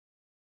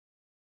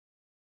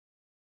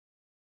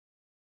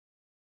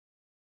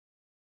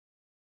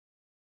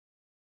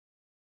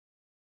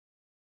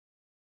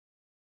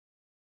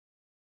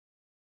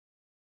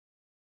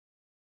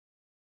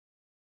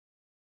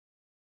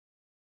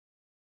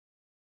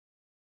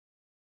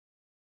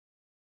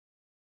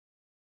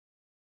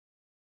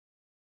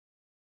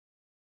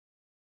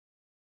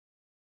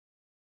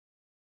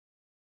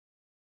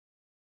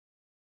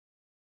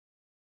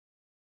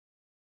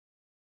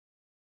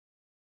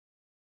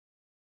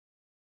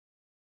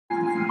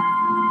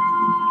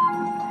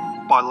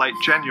By late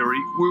January,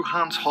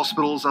 Wuhan's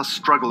hospitals are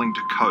struggling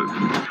to cope.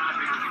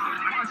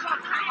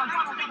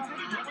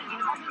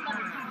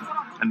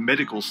 And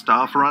medical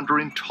staff are under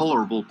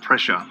intolerable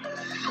pressure.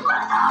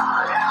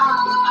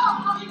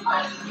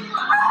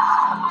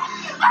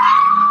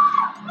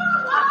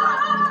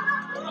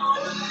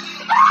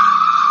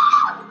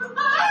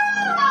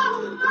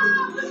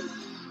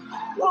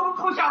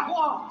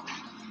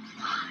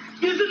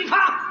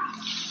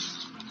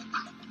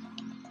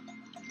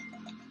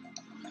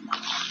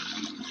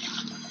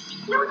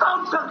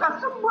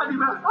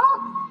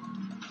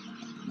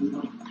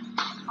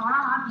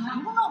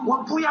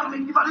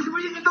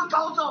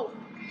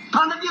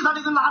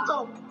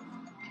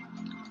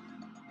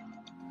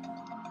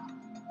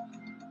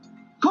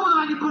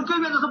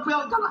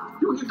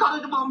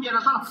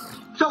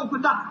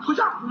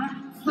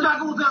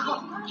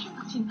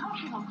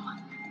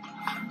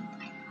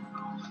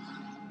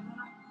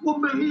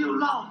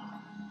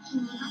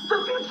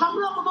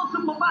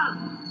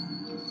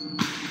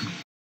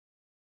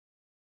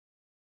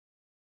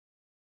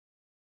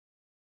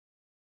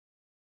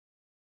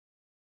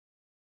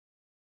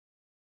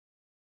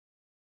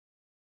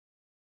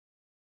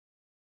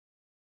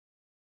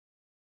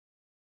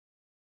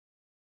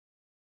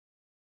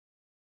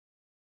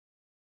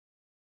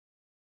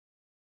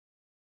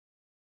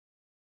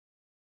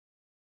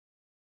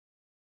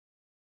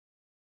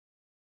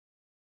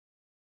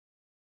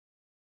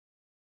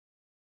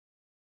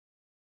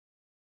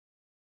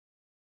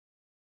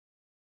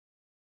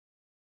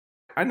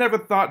 I never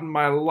thought in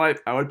my life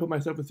I would put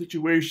myself in a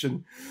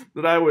situation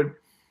that I would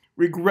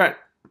regret,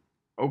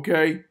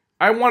 okay?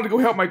 I wanted to go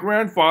help my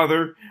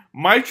grandfather.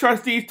 My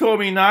trustees told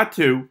me not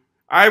to.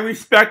 I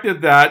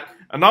respected that,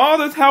 and all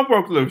this hell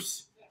broke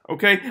loose,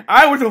 okay?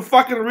 I was a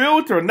fucking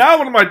realtor. Now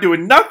what am I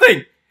doing?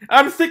 Nothing!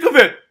 I'm sick of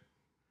it.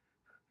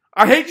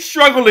 I hate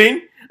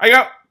struggling. I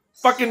got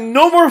fucking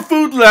no more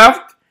food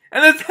left,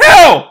 and it's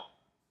hell!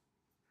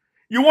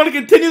 You want to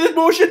continue this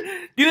bullshit?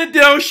 Dina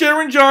Dale,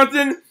 Sharon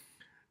Johnson,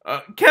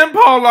 Ken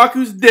Pollock,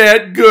 who's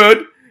dead,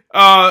 good.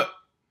 Matt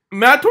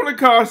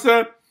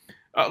Tornacasa,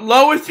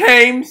 Lois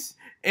Hames,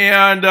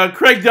 and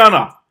Craig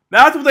Dunoff.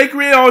 That's what they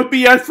created all this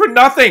BS for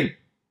nothing.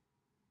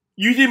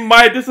 Using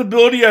my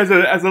disability as a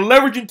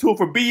leveraging tool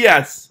for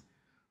BS.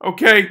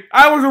 Okay?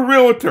 I was a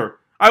realtor.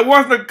 I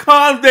wasn't a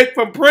convict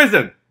from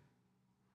prison.